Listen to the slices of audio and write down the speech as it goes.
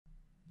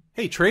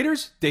Hey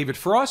traders, David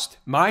Frost,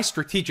 my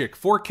strategic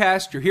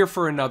forecast. You're here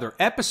for another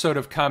episode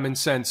of Common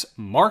Sense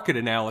Market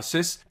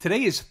Analysis.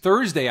 Today is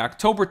Thursday,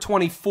 October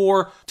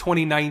 24,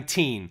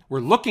 2019. We're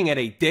looking at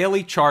a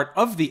daily chart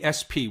of the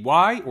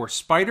SPY or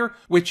Spider,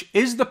 which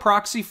is the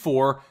proxy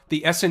for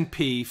the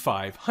S&P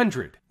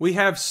 500. We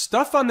have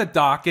stuff on the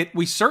docket.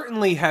 We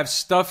certainly have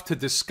stuff to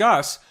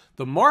discuss.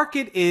 The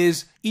market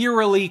is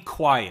eerily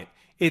quiet.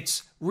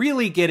 It's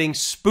really getting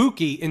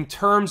spooky in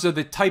terms of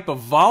the type of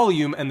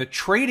volume and the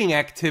trading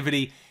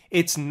activity.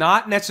 It's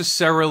not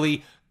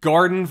necessarily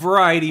garden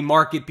variety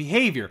market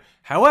behavior.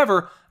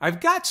 However,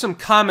 I've got some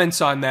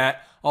comments on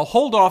that. I'll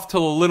hold off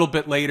till a little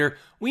bit later.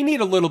 We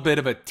need a little bit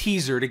of a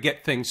teaser to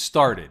get things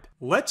started.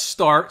 Let's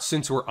start,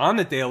 since we're on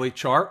the daily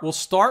chart, we'll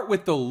start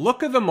with the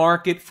look of the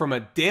market from a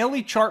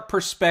daily chart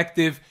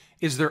perspective.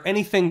 Is there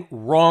anything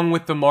wrong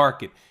with the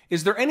market?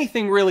 Is there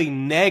anything really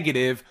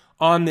negative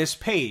on this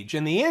page?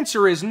 And the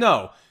answer is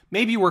no.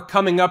 Maybe we're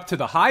coming up to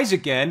the highs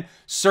again.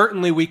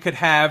 Certainly we could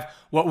have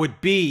what would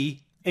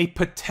be a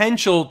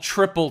potential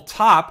triple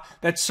top.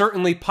 That's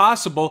certainly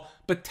possible.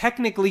 But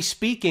technically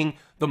speaking,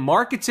 the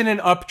market's in an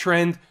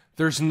uptrend.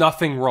 There's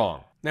nothing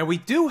wrong. Now we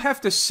do have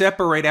to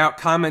separate out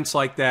comments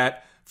like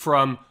that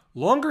from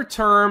longer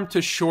term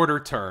to shorter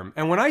term.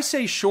 And when I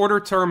say shorter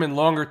term and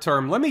longer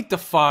term, let me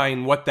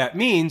define what that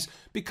means,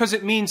 because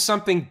it means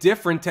something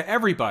different to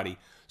everybody.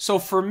 So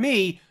for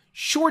me,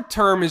 short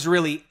term is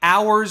really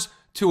hours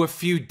to a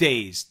few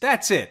days.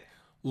 That's it.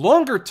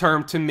 Longer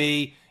term to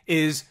me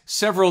is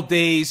several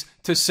days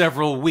to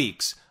several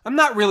weeks. I'm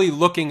not really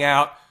looking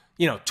out,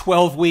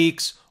 12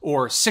 weeks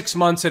or 6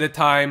 months at a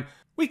time.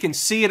 We can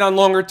see it on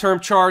longer term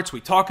charts.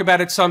 We talk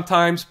about it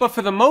sometimes, but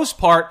for the most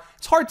part,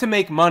 it's hard to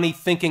make money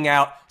thinking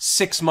out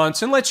 6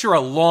 months unless you're a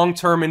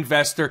long-term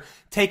investor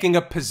taking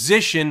a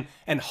position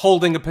and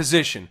holding a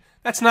position.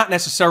 That's not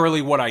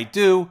necessarily what I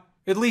do,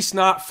 at least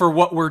not for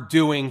what we're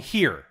doing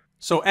here.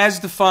 So as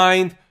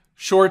defined,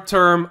 short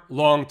term,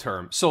 long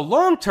term. So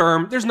long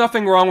term, there's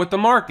nothing wrong with the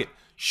market.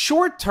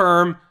 Short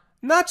term,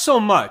 not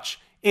so much.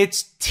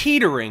 It's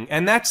teetering,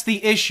 and that's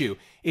the issue.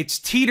 It's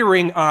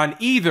teetering on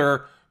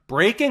either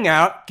breaking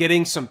out,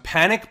 getting some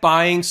panic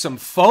buying, some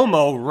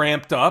FOMO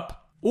ramped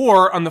up,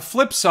 or on the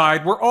flip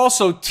side, we're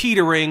also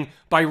teetering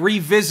by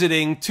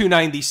revisiting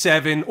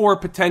 297 or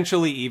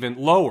potentially even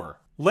lower.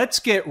 Let's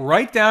get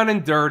right down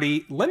and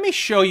dirty. Let me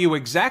show you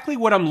exactly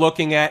what I'm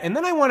looking at, and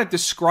then I want to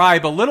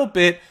describe a little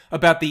bit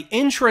about the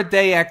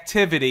intraday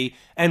activity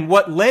and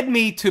what led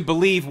me to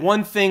believe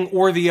one thing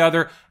or the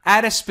other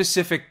at a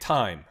specific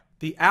time.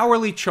 The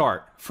hourly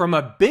chart. From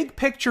a big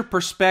picture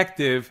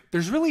perspective,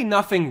 there's really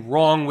nothing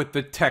wrong with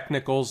the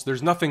technicals.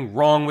 There's nothing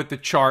wrong with the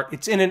chart.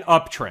 It's in an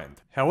uptrend.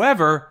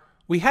 However,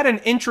 we had an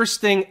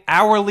interesting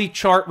hourly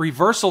chart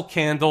reversal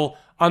candle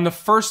on the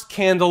first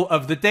candle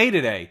of the day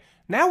today.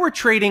 Now we're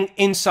trading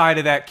inside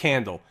of that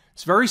candle.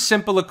 It's a very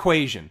simple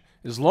equation.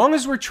 As long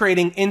as we're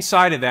trading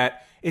inside of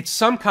that, it's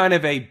some kind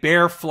of a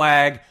bear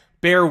flag,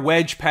 bear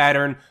wedge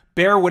pattern,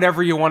 bear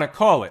whatever you want to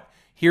call it.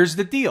 Here's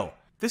the deal.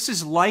 This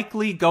is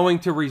likely going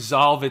to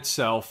resolve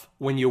itself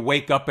when you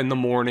wake up in the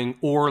morning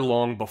or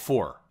long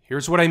before.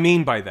 Here's what I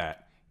mean by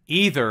that.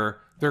 Either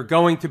they're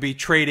going to be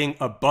trading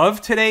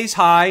above today's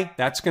high.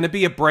 That's going to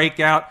be a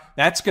breakout.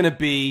 That's going to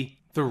be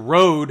the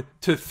road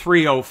to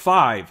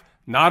 305.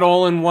 Not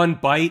all in one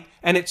bite,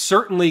 and it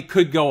certainly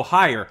could go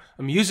higher.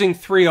 I'm using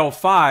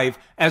 305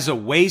 as a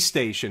way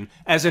station,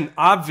 as an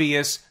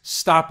obvious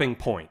stopping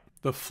point.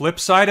 The flip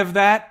side of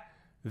that,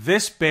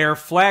 this bear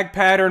flag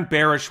pattern,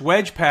 bearish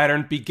wedge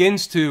pattern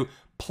begins to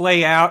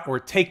play out or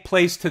take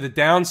place to the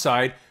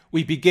downside.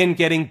 We begin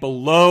getting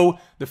below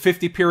the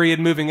 50-period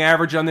moving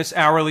average on this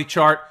hourly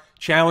chart,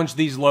 challenge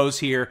these lows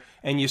here,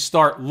 and you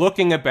start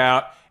looking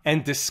about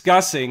and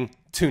discussing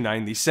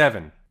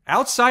 297.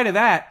 Outside of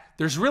that,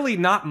 there's really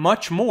not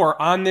much more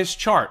on this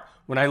chart.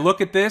 When I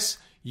look at this,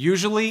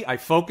 usually I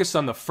focus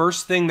on the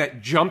first thing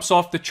that jumps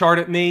off the chart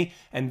at me,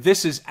 and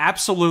this is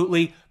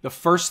absolutely the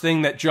first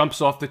thing that jumps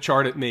off the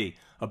chart at me.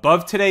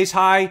 Above today's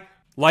high,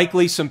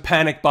 likely some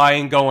panic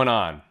buying going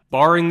on.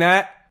 Barring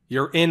that,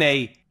 you're in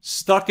a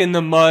stuck in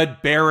the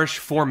mud bearish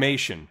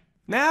formation.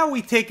 Now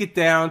we take it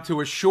down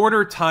to a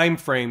shorter time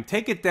frame,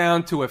 take it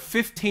down to a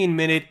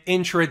 15-minute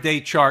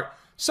intraday chart.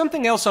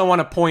 Something else I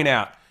want to point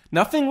out.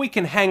 Nothing we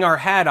can hang our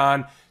hat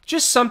on,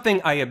 just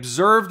something I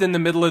observed in the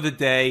middle of the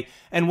day,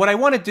 and what I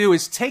want to do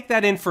is take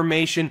that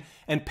information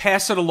and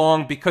pass it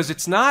along, because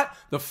it's not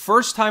the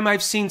first time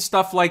I've seen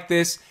stuff like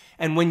this,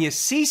 and when you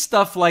see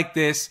stuff like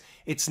this,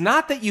 it's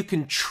not that you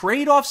can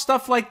trade off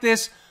stuff like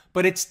this,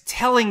 but it's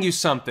telling you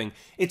something.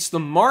 It's the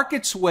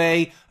market's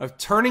way of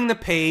turning the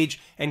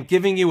page and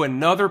giving you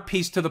another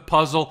piece to the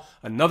puzzle,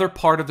 another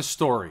part of the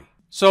story.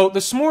 So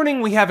this morning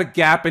we have a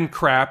gap in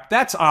crap.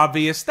 That's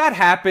obvious. That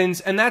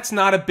happens, and that's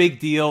not a big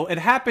deal. It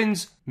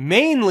happens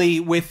mainly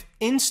with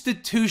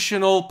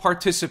institutional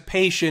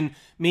participation,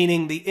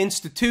 meaning the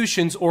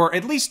institutions, or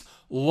at least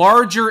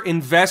larger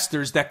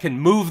investors that can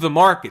move the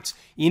markets.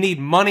 You need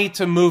money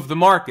to move the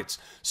markets.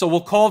 So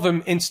we'll call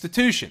them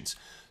institutions.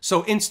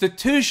 So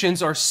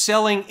institutions are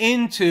selling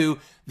into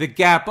the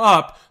gap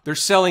up. They're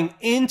selling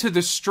into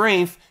the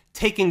strength,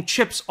 taking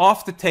chips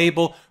off the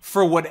table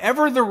for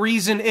whatever the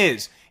reason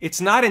is. It's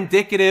not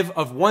indicative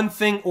of one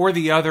thing or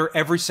the other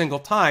every single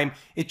time.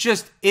 It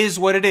just is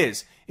what it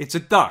is. It's a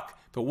duck.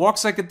 If it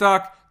walks like a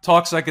duck,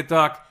 talks like a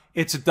duck,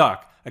 it's a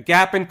duck. A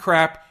gap and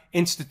crap,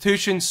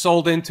 institutions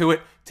sold into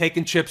it,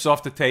 taking chips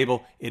off the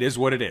table. It is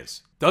what it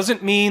is.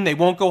 Doesn't mean they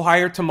won't go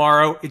higher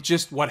tomorrow. It's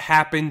just what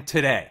happened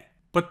today.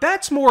 But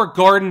that's more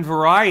garden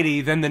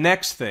variety than the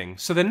next thing.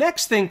 So the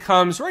next thing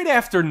comes right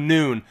after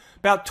noon,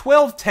 about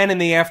 12:10 in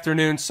the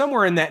afternoon,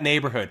 somewhere in that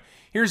neighborhood.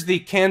 Here's the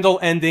candle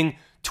ending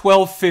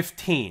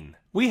 12:15.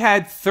 We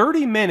had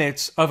 30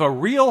 minutes of a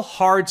real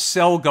hard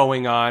sell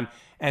going on,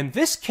 and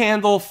this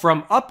candle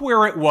from up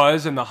where it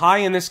was, and the high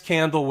in this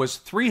candle was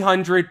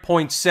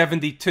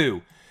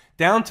 300.72,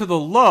 down to the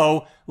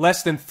low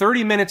less than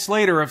 30 minutes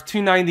later of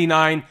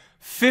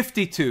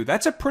 299.52.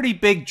 That's a pretty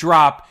big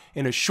drop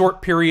in a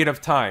short period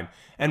of time.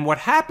 And what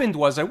happened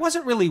was I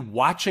wasn't really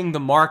watching the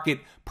market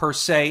per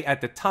se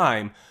at the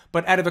time,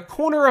 but out of the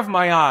corner of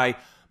my eye,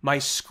 my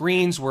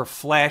screens were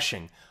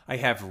flashing. I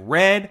have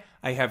red,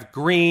 I have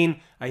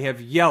green, I have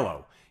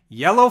yellow.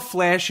 Yellow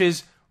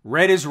flashes,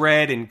 red is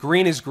red, and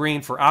green is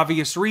green for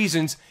obvious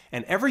reasons,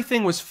 and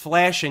everything was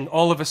flashing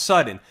all of a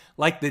sudden,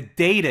 like the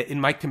data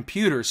in my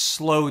computer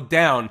slowed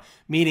down,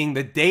 meaning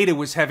the data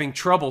was having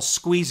trouble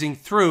squeezing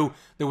through.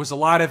 There was a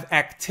lot of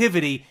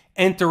activity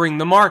entering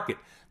the market.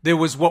 There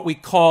was what we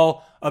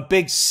call a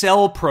big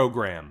sell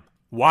program.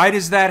 Why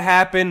does that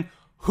happen?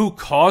 Who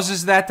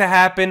causes that to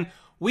happen?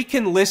 We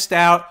can list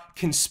out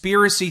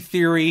conspiracy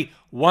theory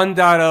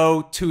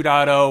 1.0,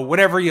 2.0,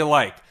 whatever you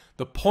like.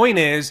 The point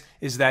is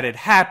that it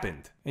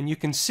happened. And you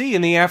can see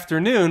in the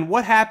afternoon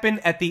what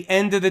happened at the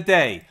end of the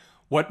day.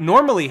 What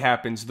normally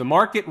happens, the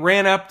market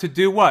ran up to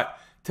do what?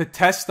 To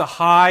test the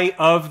high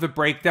of the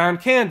breakdown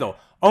candle.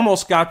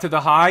 Almost got to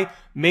the high,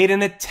 made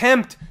an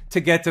attempt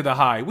to get to the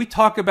high. We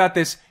talk about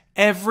this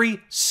every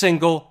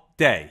single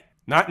day.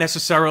 Not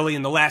necessarily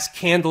in the last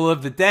candle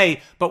of the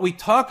day, but we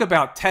talk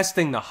about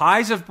testing the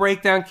highs of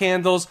breakdown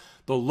candles,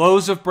 the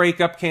lows of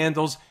breakup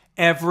candles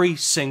every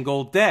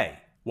single day.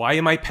 Why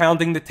am I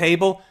pounding the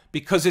table?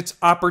 Because it's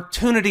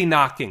opportunity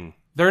knocking.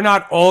 They're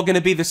not all going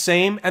to be the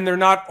same, and they're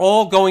not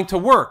all going to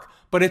work,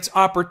 but it's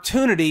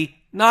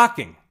opportunity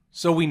knocking.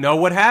 So we know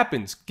what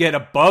happens. Get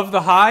above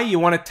the high, you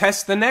want to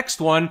test the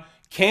next one.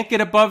 Can't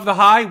get above the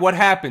high, what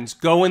happens?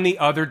 Go in the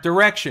other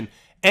direction.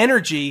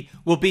 Energy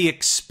will be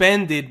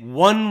expended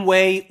one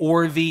way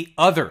or the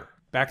other.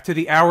 Back to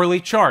the hourly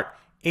chart.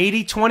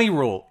 80-20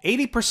 rule.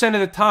 80% of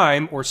the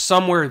time, or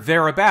somewhere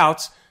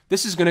thereabouts,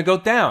 this is going to go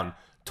down.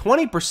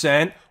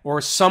 20%,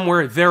 or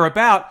somewhere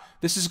thereabout,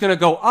 this is going to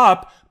go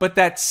up, but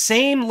that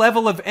same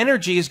level of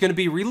energy is going to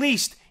be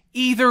released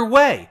either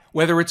way,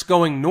 whether it's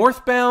going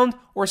northbound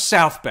or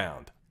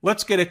southbound.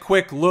 Let's get a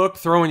quick look,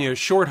 throwing you a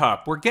short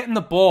hop. We're getting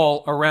the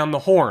ball around the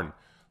horn.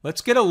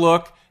 Let's get a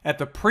look at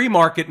the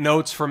pre-market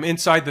notes from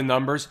inside the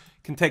numbers.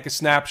 You can take a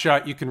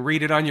snapshot. You can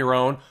read it on your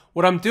own.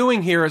 What I'm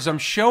doing here is I'm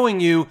showing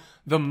you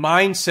the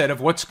mindset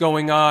of what's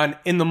going on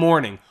in the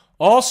morning.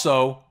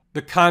 Also,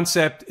 the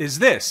concept is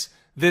this.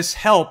 This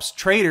helps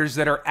traders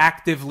that are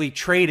actively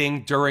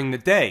trading during the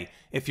day.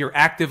 If you're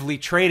actively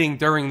trading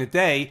during the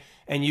day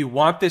and you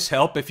want this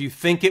help, if you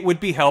think it would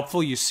be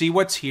helpful, you see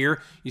what's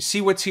here. You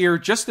see what's here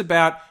just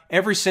about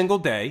every single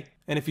day.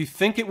 And if you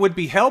think it would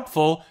be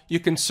helpful, you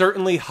can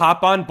certainly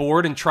hop on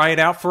board and try it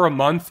out for a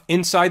month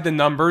inside the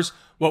numbers.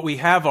 What we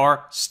have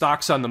are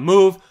stocks on the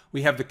move.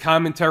 We have the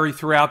commentary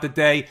throughout the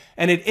day,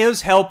 and it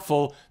is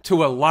helpful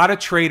to a lot of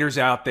traders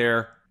out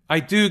there. I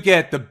do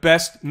get the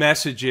best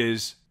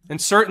messages,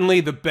 and certainly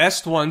the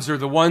best ones are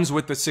the ones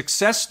with the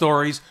success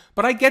stories,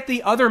 but I get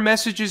the other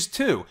messages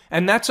too,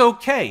 and that's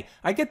okay.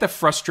 I get the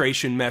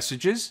frustration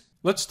messages.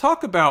 Let's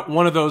talk about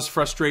one of those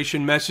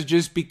frustration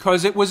messages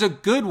because it was a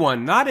good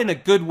one, not in a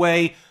good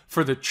way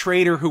for the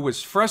trader who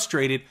was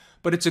frustrated,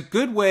 but it's a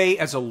good way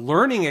as a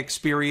learning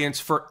experience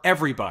for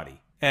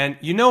everybody. And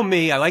you know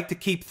me, I like to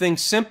keep things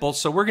simple,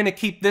 so we're going to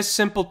keep this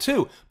simple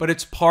too, but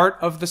it's part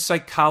of the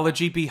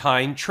psychology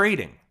behind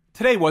trading.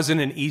 Today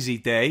wasn't an easy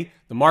day.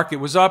 The market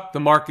was up, the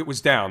market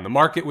was down. The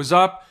market was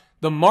up,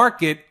 the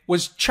market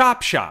was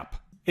chop shop.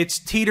 It's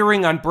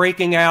teetering on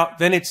breaking out,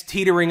 then it's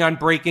teetering on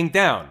breaking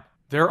down.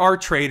 There are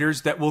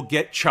traders that will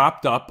get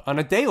chopped up on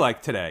a day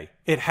like today.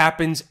 It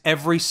happens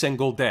every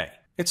single day.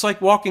 It's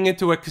like walking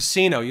into a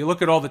casino. You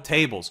look at all the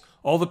tables,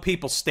 all the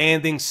people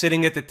standing,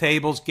 sitting at the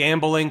tables,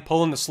 gambling,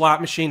 pulling the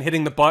slot machine,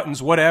 hitting the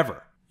buttons,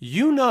 whatever.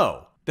 You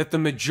know that the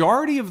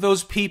majority of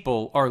those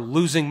people are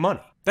losing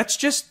money. That's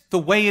just the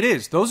way it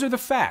is. Those are the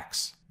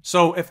facts.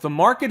 So if the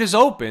market is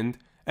opened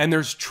and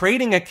there's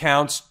trading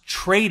accounts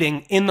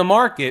trading in the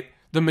market,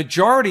 the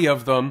majority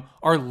of them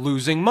are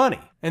losing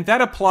money. And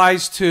that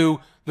applies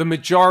to the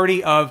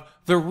majority of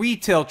the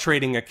retail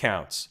trading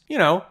accounts. You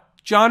know,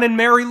 John and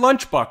Mary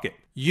Lunch Bucket.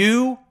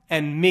 You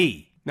and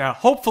me. Now,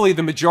 hopefully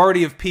the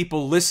majority of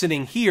people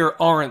listening here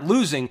aren't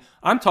losing.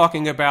 I'm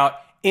talking about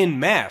en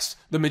masse.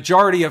 The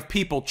majority of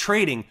people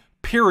trading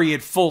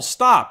period, full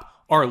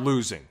stop, are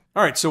losing.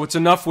 All right, so it's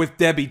enough with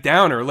Debbie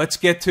Downer. Let's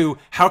get to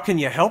how can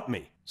you help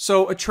me?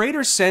 So a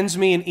trader sends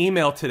me an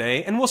email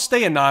today, and we'll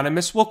stay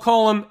anonymous. We'll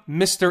call him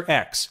Mr.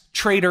 X,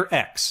 Trader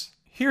X.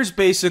 Here's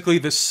basically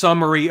the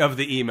summary of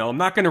the email. I'm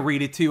not going to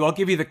read it to you. I'll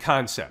give you the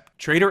concept.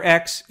 Trader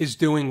X is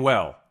doing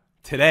well.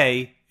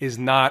 Today is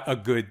not a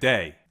good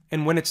day.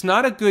 And when it's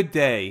not a good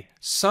day,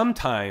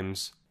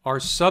 sometimes our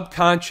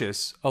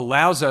subconscious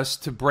allows us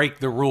to break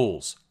the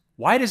rules.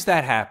 Why does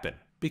that happen?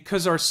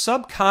 Because our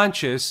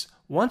subconscious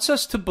wants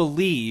us to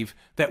believe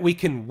that we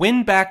can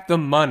win back the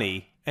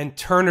money and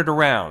turn it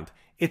around.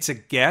 It's a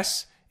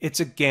guess, it's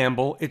a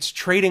gamble, it's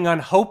trading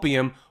on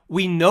hopium.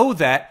 We know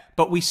that,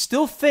 but we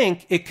still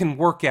think it can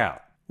work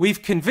out.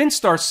 We've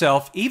convinced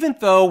ourselves, even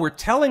though we're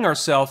telling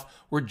ourselves,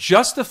 we're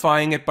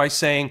justifying it by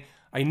saying,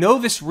 I know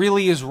this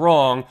really is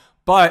wrong,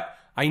 but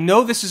I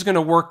know this is going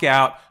to work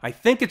out. I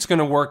think it's going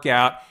to work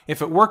out.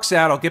 If it works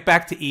out, I'll get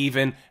back to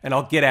even, and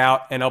I'll get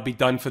out, and I'll be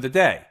done for the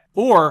day.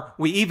 Or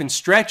we even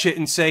stretch it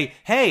and say,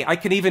 hey, I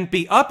could even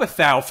be up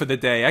 1,000 for the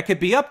day. I could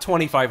be up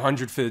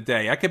 2,500 for the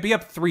day. I could be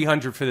up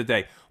 300 for the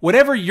day.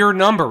 Whatever your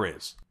number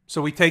is.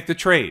 So we take the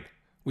trade.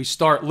 We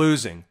start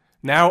losing.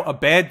 Now a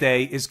bad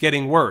day is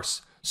getting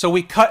worse. So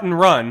we cut and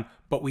run,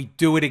 but we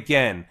do it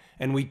again.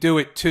 And we do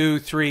it 2,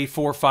 3,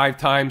 4, 5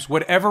 times,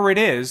 whatever it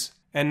is.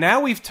 And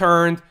now we've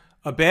turned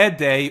a bad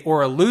day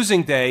or a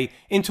losing day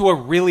into a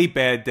really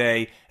bad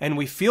day. And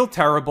we feel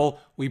terrible.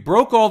 We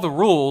broke all the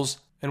rules.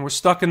 And we're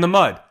stuck in the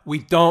mud. We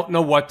don't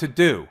know what to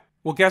do.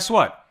 Well, guess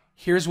what?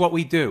 Here's what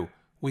we do.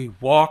 We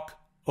walk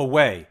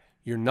away.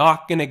 You're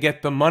not going to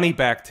get the money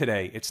back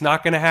today. It's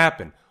not going to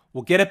happen.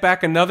 We'll get it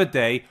back another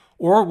day,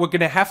 or we're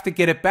going to have to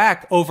get it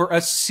back over a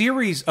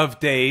series of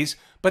days,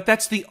 but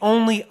that's the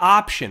only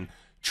option.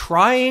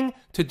 Trying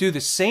to do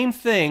the same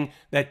thing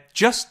that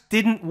just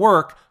didn't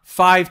work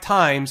 5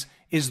 times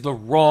is the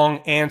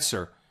wrong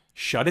answer.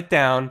 Shut it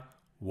down.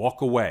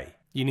 Walk away.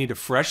 You need a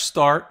fresh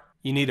start.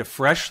 You need a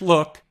fresh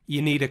look.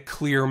 You need a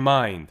clear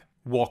mind.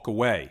 Walk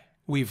away.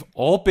 We've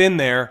all been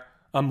there.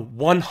 I'm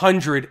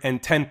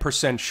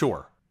 110%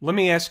 sure. Let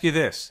me ask you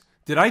this.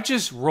 Did I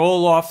just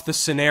roll off the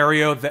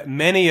scenario that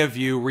many of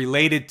you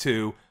related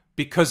to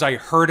because I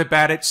heard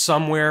about it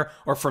somewhere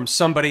or from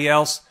somebody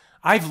else?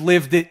 I've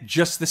lived it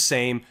just the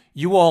same.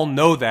 You all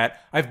know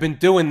that. I've been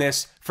doing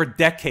this for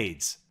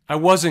decades. I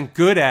wasn't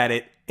good at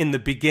it in the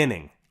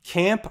beginning.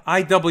 Camp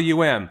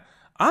IWM.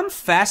 I'm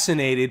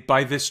fascinated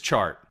by this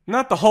chart.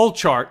 Not the whole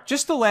chart,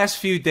 just the last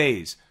few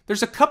days.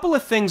 There's a couple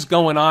of things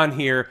going on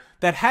here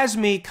that has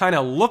me kind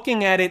of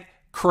looking at it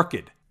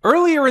crooked.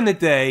 Earlier in the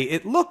day,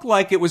 it looked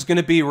like it was going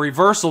to be a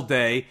reversal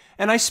day,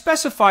 and I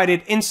specified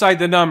it inside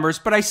the numbers,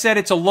 but I said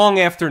it's a long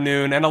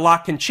afternoon and a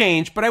lot can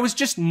change, but I was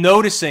just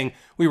noticing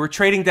we were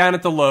trading down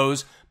at the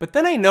lows, but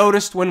then I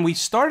noticed when we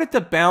started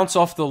to bounce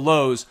off the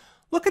lows,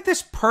 look at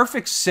this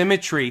perfect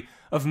symmetry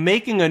of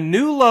making a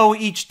new low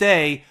each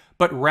day,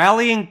 but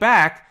rallying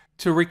back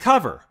to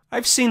recover.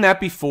 I've seen that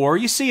before.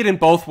 You see it in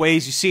both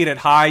ways. You see it at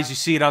highs. You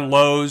see it on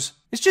lows.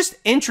 It's just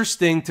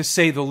interesting to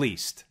say the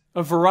least.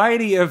 A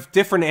variety of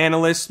different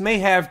analysts may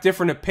have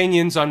different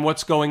opinions on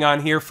what's going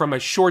on here from a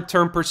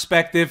short-term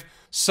perspective.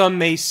 Some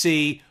may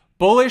see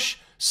bullish.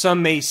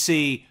 Some may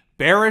see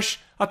bearish.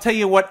 I'll tell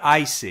you what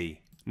I see.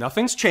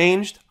 Nothing's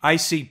changed. I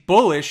see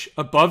bullish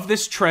above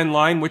this trend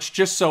line, which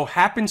just so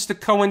happens to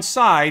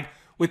coincide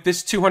with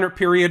this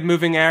 200-period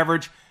moving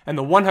average and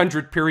the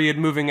 100-period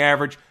moving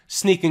average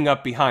sneaking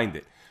up behind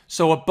it.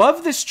 So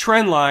above this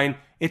trend line,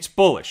 it's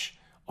bullish.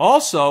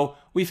 Also,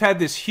 we've had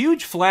this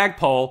huge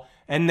flagpole,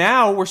 and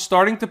now we're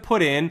starting to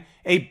put in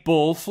a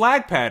bull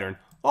flag pattern.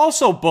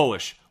 Also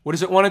bullish. What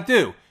does it want to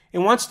do? It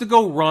wants to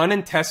go run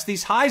and test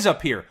these highs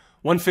up here.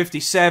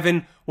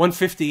 157,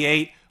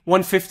 158,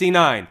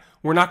 159.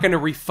 We're not going to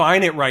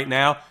refine it right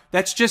now.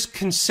 That's just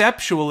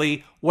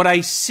conceptually what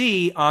I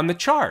see on the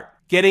chart.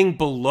 Getting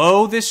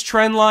below this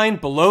trend line,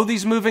 below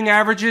these moving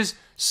averages,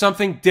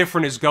 something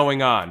different is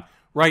going on.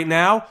 Right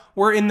now,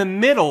 we're in the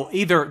middle,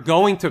 either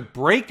going to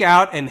break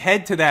out and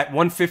head to that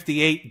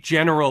 158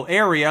 general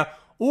area,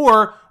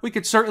 or we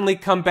could certainly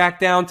come back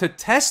down to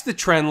test the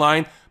trend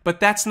line, but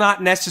that's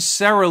not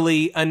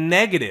necessarily a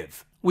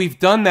negative. We've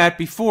done that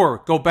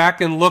before. Go back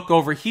and look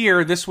over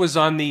here. This was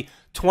on the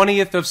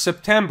 20th of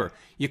September.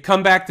 You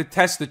come back to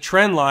test the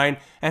trend line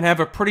and have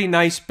a pretty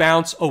nice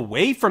bounce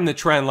away from the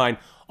trend line.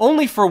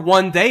 Only for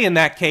one day in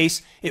that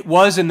case, it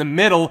was in the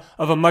middle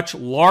of a much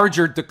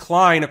larger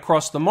decline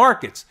across the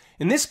markets.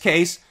 In this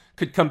case,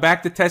 could come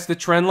back to test the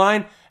trend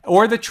line,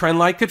 or the trend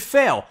line could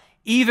fail.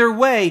 Either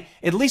way,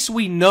 at least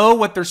we know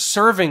what they're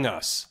serving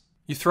us.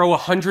 You throw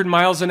 100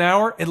 miles an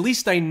hour, at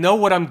least I know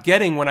what I'm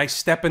getting when I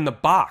step in the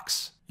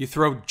box. You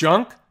throw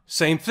junk,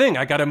 same thing,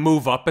 I gotta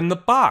move up in the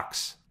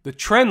box. The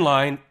trend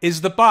line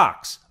is the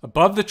box.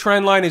 Above the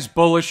trend line is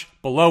bullish,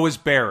 below is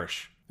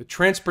bearish. The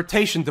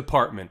transportation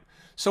department.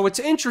 So it's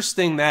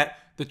interesting that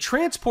the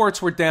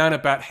transports were down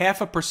about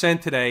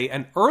 0.5% today,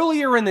 and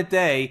earlier in the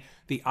day,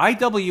 the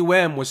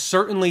IWM was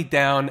certainly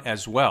down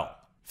as well.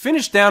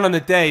 Finished down on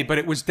the day, but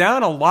it was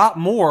down a lot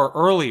more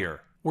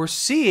earlier. We're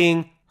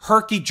seeing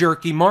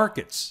herky-jerky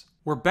markets.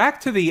 We're back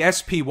to the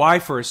SPY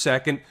for a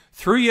second.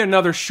 Threw you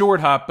another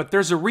short hop, but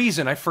there's a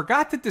reason. I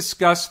forgot to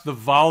discuss the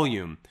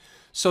volume.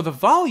 So the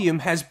volume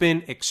has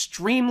been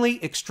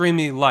extremely,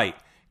 extremely light.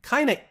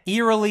 Kind of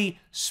eerily,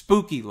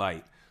 spooky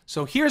light.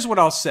 So here's what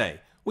I'll say.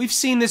 We've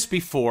seen this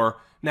before.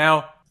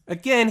 Now,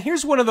 again,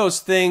 here's one of those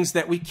things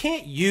that we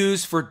can't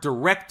use for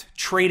direct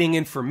trading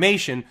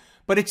information,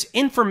 but it's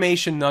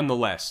information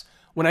nonetheless.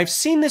 When I've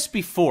seen this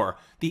before,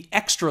 the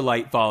extra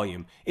light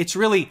volume, it's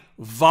really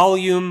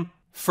volume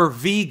for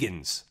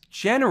vegans.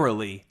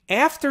 Generally,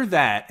 after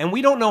that, and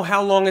we don't know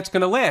how long it's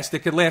going to last. It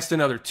could last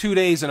another 2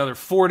 days, another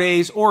 4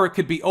 days, or it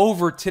could be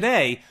over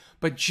today.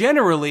 But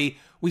generally,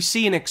 we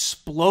see an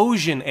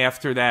explosion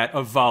after that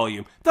of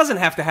volume. It doesn't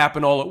have to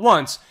happen all at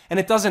once, and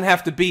it doesn't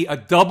have to be a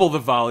double the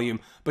volume.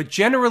 But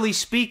generally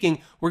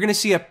speaking, we're going to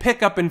see a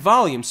pickup in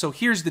volume. So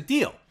here's the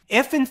deal.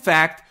 If, in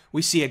fact,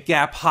 we see a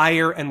gap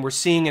higher and we're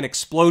seeing an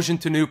explosion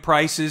to new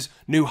prices,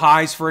 new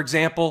highs, for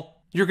example,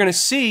 you're going to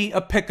see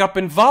a pickup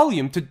in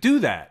volume to do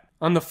that.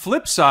 On the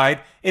flip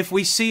side, if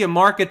we see a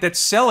market that's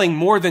selling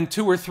more than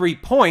 2 or 3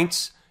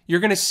 points,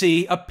 you're going to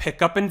see a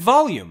pickup in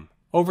volume.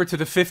 Over to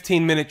the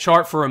 15-minute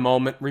chart for a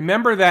moment.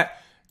 Remember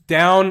that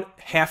down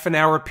half an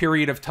hour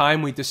period of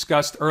time we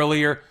discussed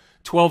earlier,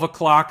 12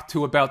 o'clock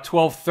to about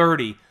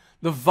 12:30,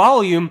 the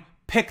volume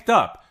picked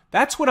up.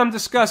 That's what I'm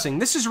discussing.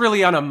 This is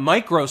really on a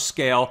micro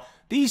scale.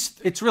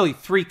 It's really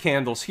 3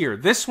 candles here.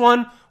 This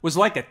one was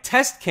like a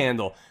test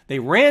candle. They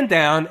ran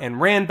down and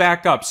ran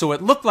back up, so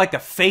it looked like a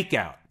fake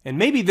out. And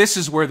maybe this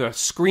is where the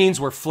screens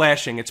were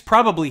flashing. It's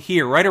probably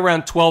here, right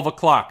around 12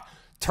 o'clock.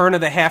 Turn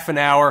of the half an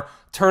hour,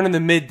 turn in the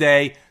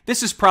midday.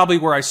 This is probably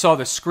where I saw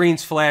the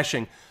screens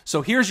flashing.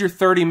 So here's your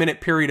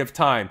 30-minute period of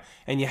time.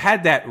 And you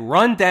had that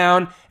run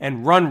down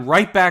and run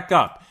right back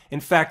up. In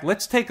fact,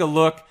 let's take a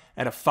look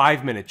at a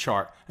 5-minute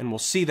chart, and we'll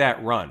see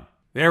that run.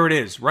 There it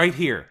is, right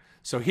here.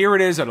 So here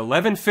it is at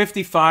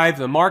 11:55.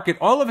 The market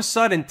all of a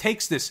sudden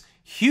takes this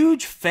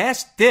huge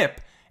fast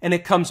dip and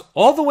it comes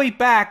all the way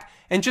back,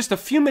 and just a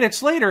few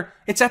minutes later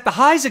it's at the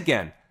highs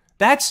again.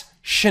 That's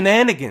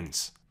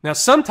shenanigans. Now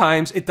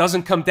sometimes it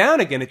doesn't come down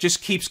again, it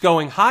just keeps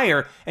going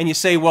higher, and you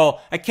say,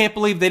 well, I can't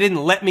believe they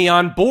didn't let me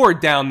on board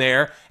down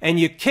there,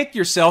 and you kick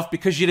yourself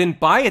because you didn't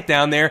buy it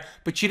down there,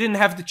 but you didn't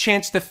have the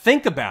chance to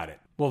think about it.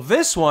 Well,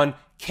 this one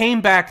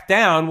came back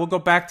down, we'll go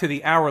back to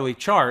the hourly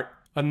chart,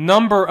 a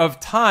number of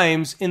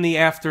times in the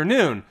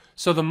afternoon.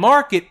 So the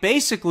market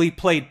basically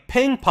played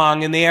ping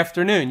pong in the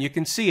afternoon. You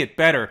can see it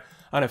better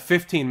on a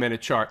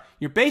 15-minute chart.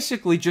 You're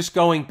basically just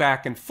going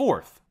back and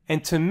forth.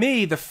 And to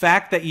me, the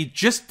fact that you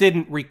just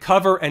didn't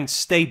recover and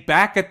stay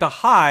back at the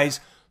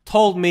highs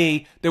told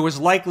me there was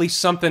likely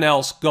something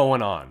else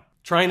going on.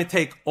 Trying to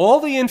take all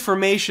the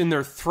information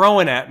they're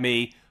throwing at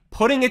me,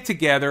 putting it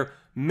together,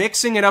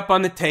 mixing it up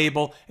on the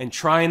table, and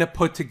trying to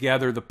put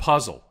together the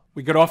puzzle.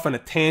 We got off on a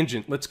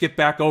tangent. Let's get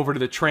back over to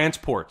the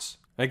transports.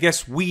 I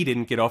guess we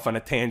didn't get off on a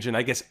tangent.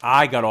 I guess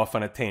I got off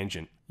on a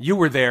tangent. You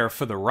were there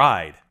for the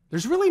ride.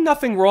 There's really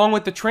nothing wrong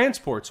with the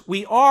transports.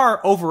 We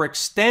are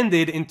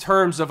overextended in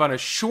terms of on a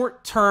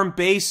short-term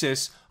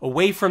basis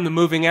away from the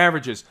moving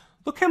averages.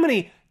 Look how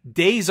many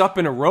days up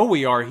in a row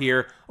we are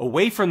here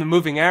away from the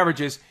moving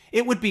averages.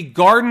 It would be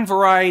garden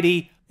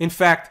variety, in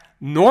fact,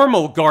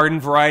 normal garden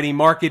variety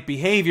market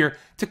behavior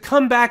to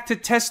come back to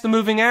test the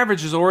moving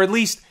averages, or at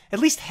least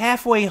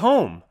halfway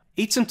home.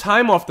 Eat some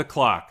time off the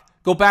clock.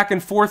 Go back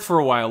and forth for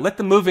a while. Let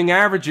the moving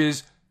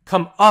averages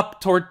come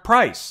up toward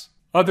price.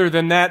 Other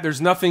than that, there's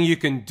nothing you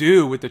can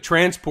do with the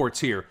transports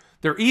here.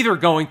 They're either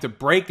going to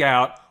break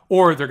out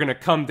or they're going to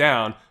come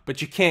down,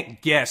 but you can't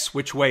guess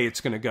which way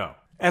it's going to go.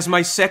 As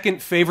my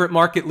second favorite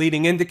market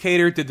leading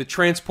indicator, did the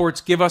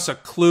transports give us a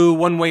clue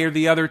one way or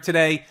the other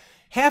today?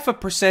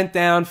 0.5%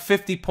 down,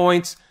 50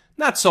 points.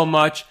 Not so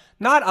much.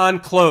 Not on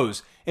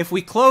close. If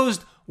we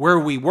closed where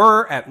we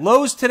were at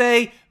lows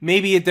today,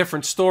 maybe a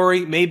different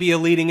story, maybe a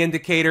leading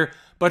indicator,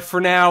 but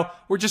for now,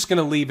 we're just going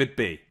to leave it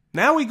be.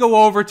 Now we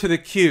go over to the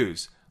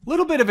Qs. A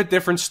little bit of a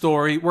different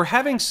story. We're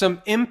having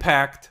some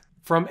impact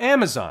from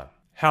Amazon.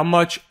 How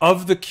much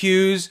of the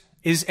Qs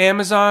is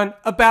Amazon?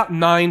 About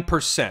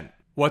 9%.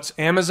 What's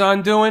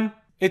Amazon doing?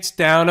 It's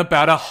down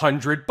about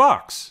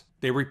 $100.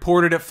 They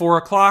reported at 4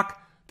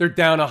 o'clock, they're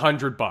down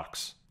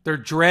 $100. They're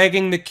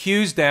dragging the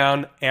Qs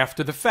down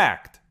after the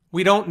fact.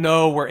 We don't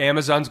know where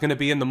Amazon's going to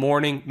be in the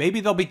morning. Maybe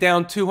they'll be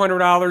down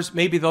 $200.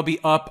 Maybe they'll be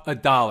up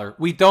 $1.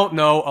 We don't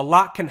know. A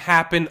lot can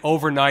happen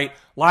overnight.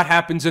 A lot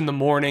happens in the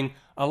morning.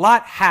 A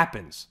lot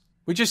happens.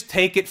 We just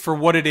take it for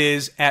what it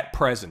is at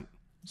present.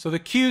 So the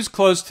Qs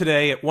closed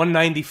today at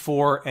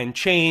 194 and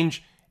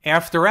change.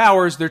 After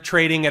hours, they're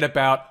trading at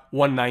about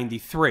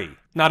 193.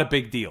 Not a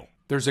big deal.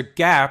 There's a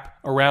gap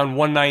around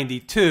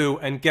 192,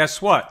 and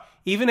guess what?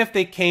 Even if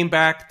they came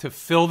back to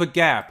fill the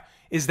gap,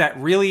 is that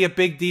really a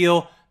big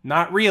deal?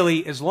 Not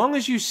really. As long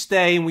as you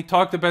stay, and we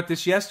talked about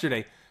this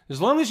yesterday, as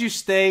long as you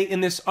stay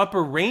in this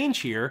upper range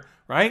here,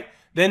 right,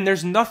 then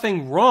there's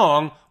nothing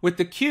wrong with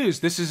the Qs.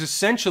 This is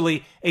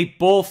essentially a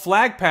bull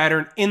flag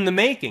pattern in the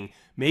making.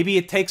 Maybe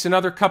it takes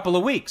another couple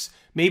of weeks.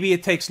 Maybe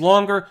it takes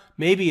longer.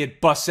 Maybe it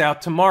busts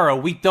out tomorrow.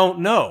 We don't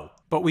know.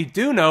 But we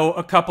do know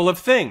a couple of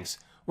things.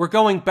 We're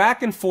going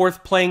back and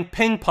forth playing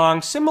ping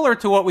pong, similar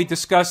to what we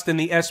discussed in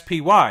the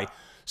SPY.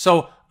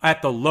 So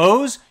at the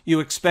lows, you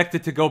expect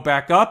it to go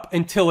back up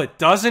until it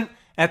doesn't.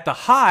 At the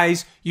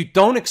highs, you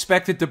don't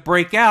expect it to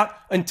break out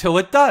until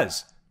it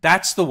does.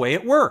 That's the way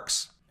it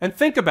works. And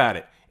think about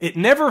it. It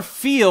never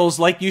feels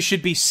like you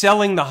should be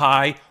selling the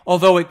high,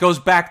 although it goes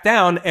back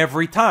down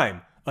every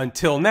time.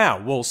 Until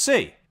now, we'll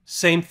see.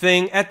 Same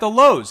thing at the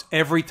lows.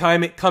 Every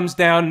time it comes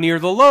down near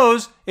the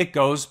lows, it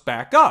goes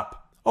back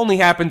up. Only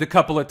happened a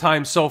couple of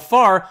times so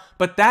far,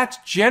 but that's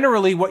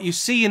generally what you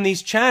see in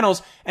these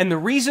channels. And the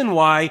reason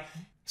why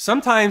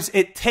sometimes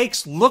it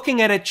takes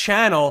looking at a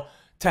channel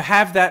to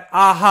have that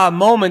aha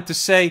moment to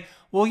say,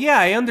 well, yeah,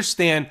 I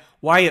understand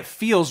why it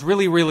feels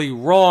really, really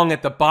wrong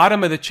at the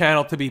bottom of the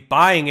channel to be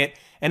buying it,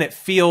 and it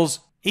feels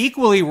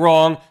equally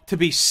wrong to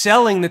be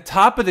selling the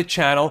top of the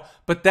channel,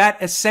 but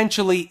that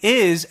essentially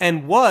is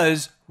and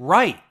was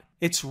right.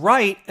 It's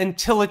right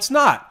until it's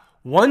not.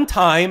 One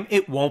time,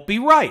 it won't be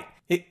right.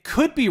 It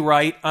could be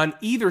right on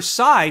either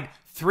side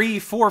 3,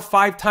 4,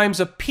 5 times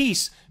a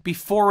piece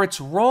before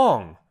it's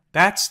wrong.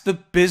 That's the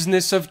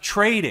business of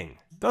trading.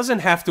 Doesn't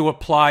have to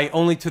apply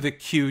only to the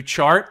Q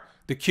chart.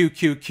 The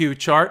QQQ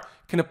chart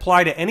can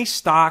apply to any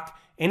stock,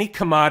 any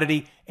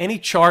commodity, any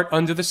chart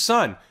under the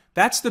sun.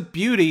 That's the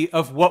beauty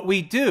of what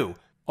we do.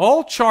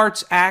 All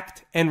charts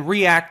act and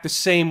react the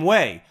same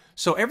way.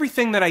 So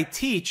everything that I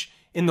teach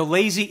in the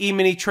Lazy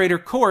E-mini Trader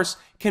course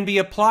can be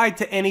applied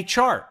to any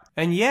chart.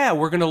 And yeah,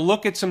 we're going to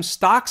look at some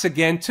stocks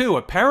again too.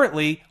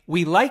 Apparently,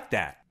 we like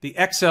that. The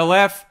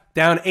XLF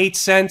down 8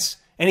 cents.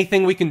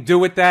 Anything we can do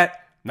with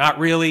that? Not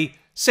really.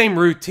 Same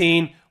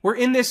routine. We're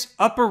in this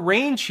upper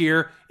range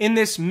here, in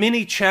this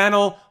mini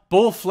channel,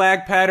 bull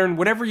flag pattern,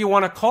 whatever you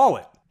want to call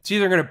it. It's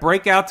either going to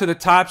break out to the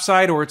top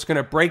side or it's going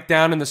to break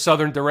down in the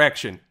southern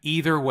direction.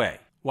 Either way.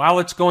 While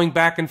it's going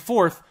back and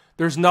forth,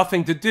 there's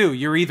nothing to do.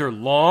 You're either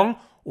long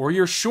or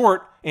you're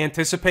short,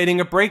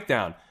 anticipating a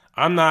breakdown.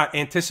 I'm not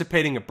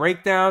anticipating a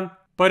breakdown,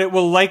 but it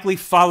will likely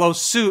follow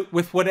suit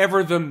with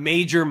whatever the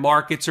major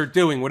markets are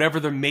doing, whatever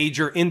the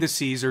major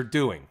indices are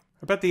doing.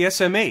 How about the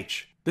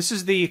SMH? This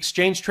is the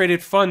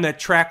exchange-traded fund that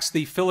tracks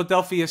the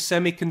Philadelphia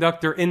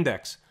Semiconductor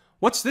Index.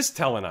 What's this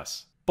telling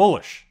us?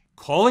 Bullish.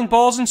 Calling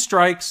balls and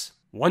strikes,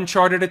 one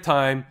chart at a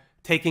time,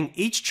 taking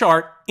each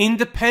chart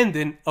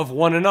independent of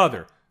one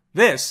another.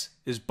 This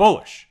is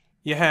bullish.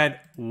 You had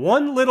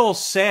one little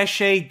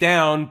sachet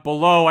down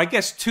below, I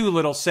guess 2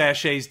 little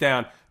sachets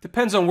down.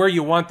 Depends on where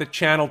you want the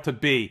channel to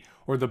be,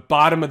 or the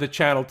bottom of the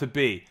channel to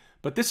be.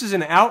 But this is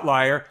an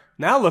outlier.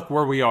 Now look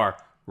where we are.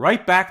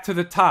 Right back to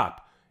the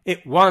top.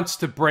 It wants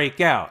to break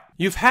out.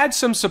 You've had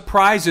some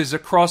surprises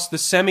across the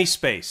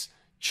semi-space.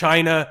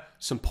 China,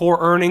 some poor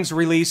earnings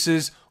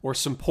releases, or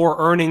some poor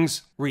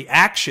earnings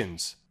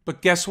reactions.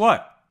 But guess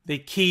what? They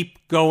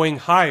keep going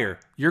higher.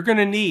 You're going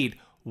to need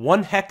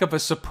one heck of a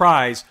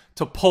surprise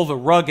to pull the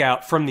rug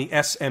out from the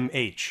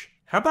SMH.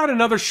 How about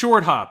another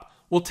short hop?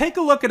 We'll take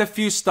a look at a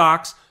few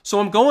stocks, so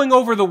I'm going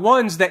over the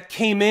ones that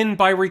came in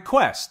by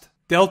request.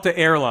 Delta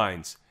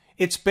Airlines.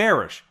 It's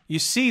bearish. You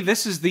see,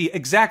 this is the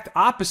exact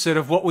opposite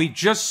of what we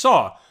just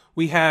saw.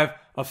 We have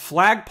a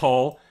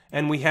flagpole,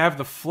 and we have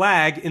the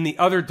flag in the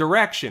other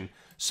direction.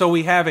 So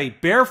we have a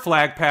bear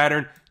flag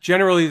pattern.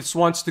 Generally, this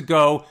wants to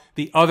go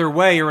the other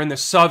way or in the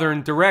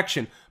southern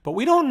direction. But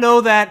we don't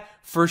know that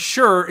for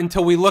sure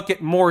until we look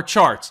at more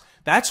charts.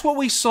 That's what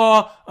we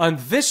saw on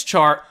this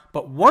chart,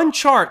 but one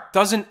chart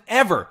doesn't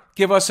ever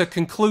give us a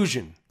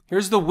conclusion.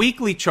 Here's the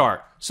weekly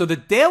chart. So the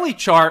daily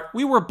chart,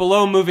 we were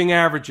below moving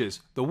averages.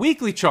 The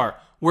weekly chart,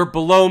 we're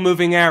below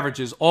moving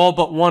averages, all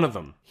but one of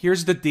them.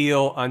 Here's the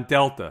deal on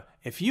Delta.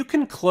 If you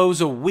can close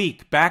a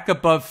week back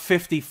above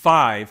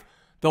 55,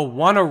 they'll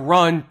want to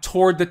run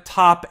toward the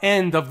top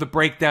end of the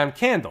breakdown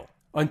candle.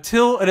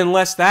 Until and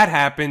unless that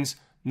happens,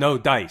 no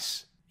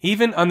dice.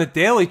 Even on the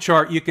daily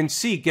chart, you can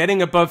see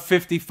getting above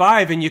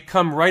 55 and you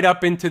come right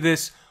up into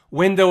this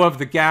window of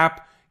the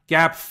gap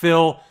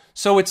fill.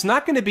 So it's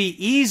not going to be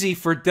easy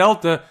for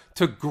Delta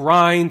to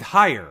grind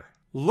higher.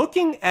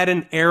 Looking at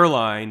an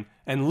airline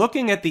and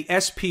looking at the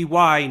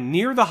SPY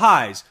near the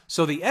highs,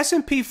 so the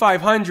S&P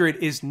 500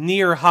 is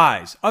near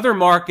highs. Other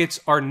markets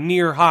are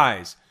near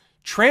highs.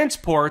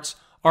 Transports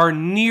are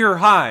near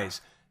highs.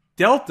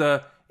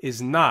 Delta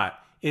is not.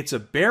 It's a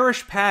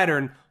bearish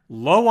pattern,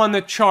 low on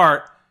the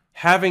chart,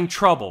 having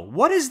trouble.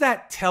 What is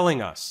that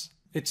telling us?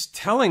 It's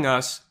telling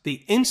us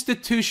the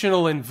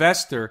institutional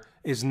investor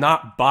is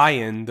not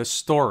buying the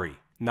story.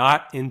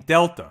 Not in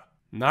Delta.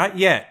 Not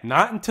yet.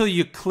 Not until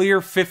you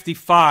clear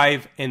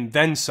 55 and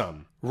then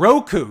some.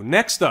 Roku,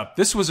 next up.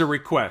 This was a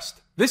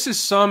request. This is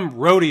some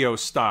rodeo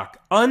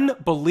stock.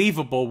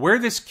 Unbelievable where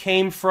this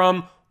came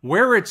from,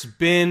 where it's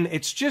been.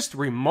 It's just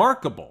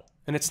remarkable.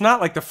 And it's not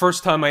like the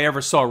first time I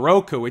ever saw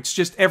Roku. It's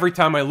just every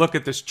time I look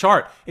at this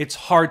chart, it's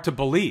hard to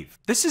believe.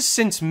 This is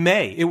since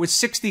May. It was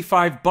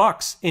 65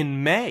 bucks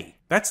in May.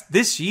 That's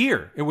this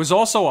year. It was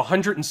also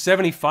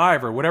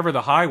 175 or whatever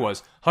the high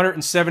was,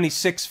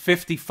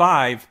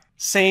 176.55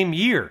 same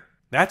year.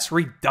 That's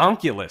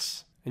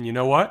redonkulous. And you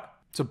know what?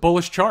 It's a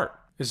bullish chart.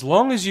 As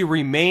long as you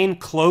remain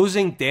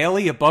closing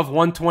daily above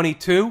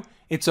 122,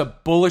 it's a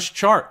bullish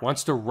chart,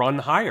 wants to run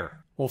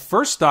higher. Well,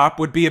 first stop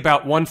would be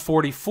about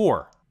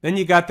 144. Then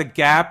you got the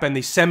gap and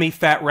the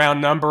semi-fat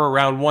round number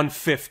around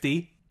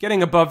 150.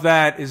 Getting above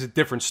that is a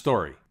different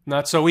story.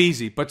 Not so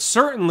easy, but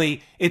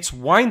certainly it's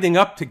winding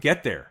up to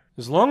get there.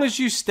 As long as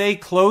you stay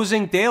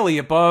closing daily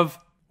above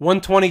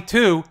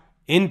 122,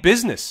 in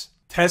business.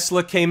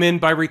 Tesla came in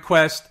by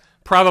request,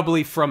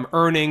 probably from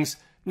earnings.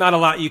 Not a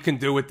lot you can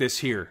do with this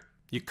here.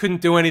 You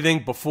couldn't do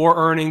anything before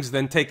earnings,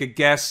 then take a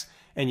guess,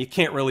 and you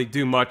can't really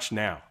do much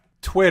now.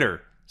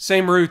 Twitter,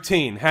 same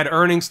routine. Had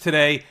earnings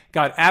today,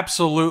 got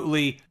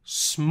absolutely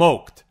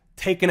smoked,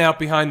 taken out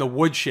behind the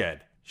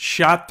woodshed.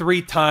 Shot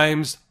 3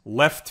 times,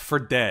 left for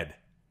dead.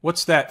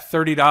 What's that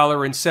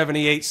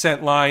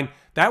 $30.78 line?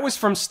 That was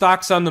from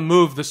Stocks on the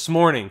Move this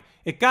morning.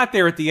 It got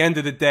there at the end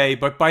of the day,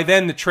 but by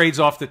then the trade's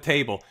off the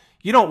table.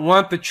 You don't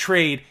want the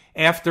trade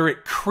after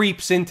it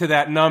creeps into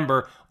that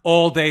number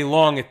all day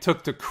long it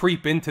took to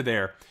creep into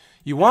there.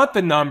 You want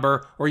the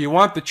number, or you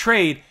want the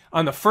trade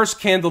on the first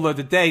candle of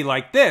the day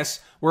like this,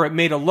 where it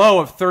made a low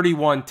of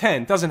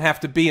 31.10. Doesn't have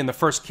to be in the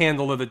first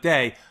candle of the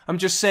day. I'm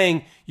just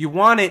saying you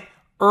want it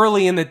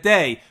early in the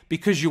day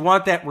because you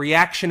want that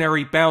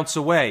reactionary bounce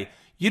away.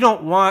 You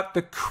don't want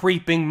the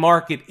creeping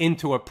market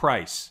into a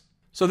price.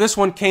 So this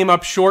one came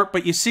up short,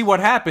 but you see what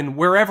happened.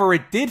 Wherever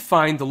it did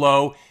find the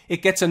low,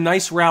 it gets a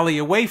nice rally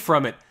away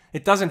from it.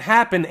 It doesn't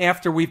happen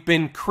after we've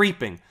been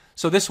creeping.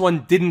 So this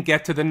one didn't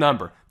get to the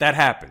number. That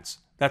happens.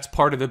 That's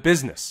part of the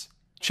business.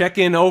 Check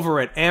in over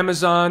at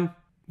Amazon.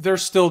 They're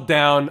still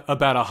down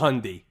about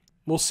 $100.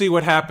 We'll see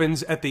what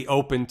happens at the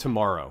open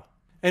tomorrow.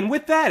 And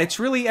with that, it's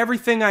really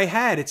everything I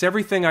had. It's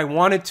everything I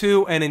wanted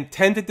to and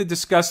intended to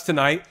discuss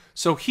tonight.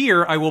 So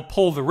here I will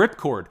pull the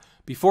ripcord.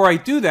 Before I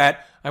do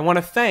that, I want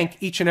to thank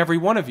each and every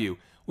one of you.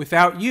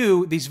 Without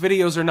you, these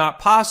videos are not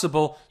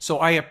possible, so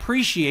I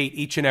appreciate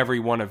each and every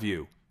one of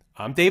you.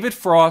 I'm David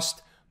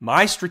Frost,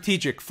 my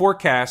strategic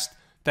forecast.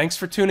 Thanks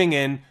for tuning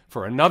in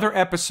for another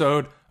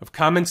episode of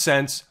Common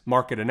Sense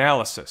Market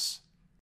Analysis.